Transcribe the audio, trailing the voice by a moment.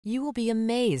You will be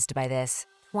amazed by this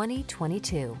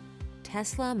 2022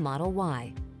 Tesla Model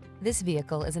Y. This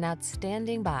vehicle is an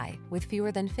outstanding buy with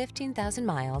fewer than 15,000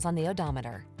 miles on the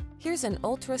odometer. Here's an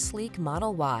ultra-sleek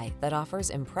Model Y that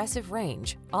offers impressive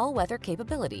range, all-weather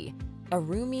capability, a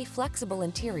roomy, flexible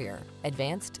interior,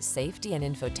 advanced safety and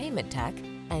infotainment tech,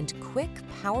 and quick,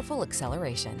 powerful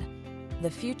acceleration.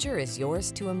 The future is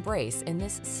yours to embrace in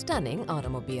this stunning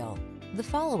automobile. The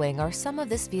following are some of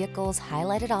this vehicle's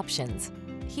highlighted options: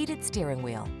 heated steering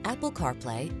wheel, Apple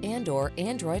CarPlay and/or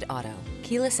Android Auto,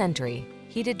 keyless entry,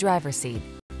 heated driver's seat,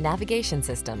 navigation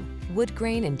system, wood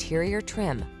grain interior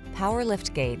trim, power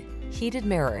liftgate, heated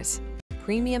mirrors,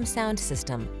 premium sound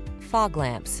system, fog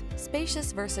lamps.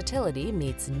 Spacious versatility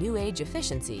meets new age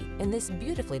efficiency in this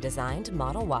beautifully designed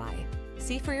Model Y.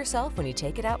 See for yourself when you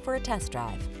take it out for a test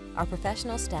drive. Our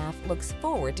professional staff looks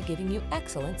forward to giving you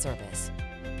excellent service.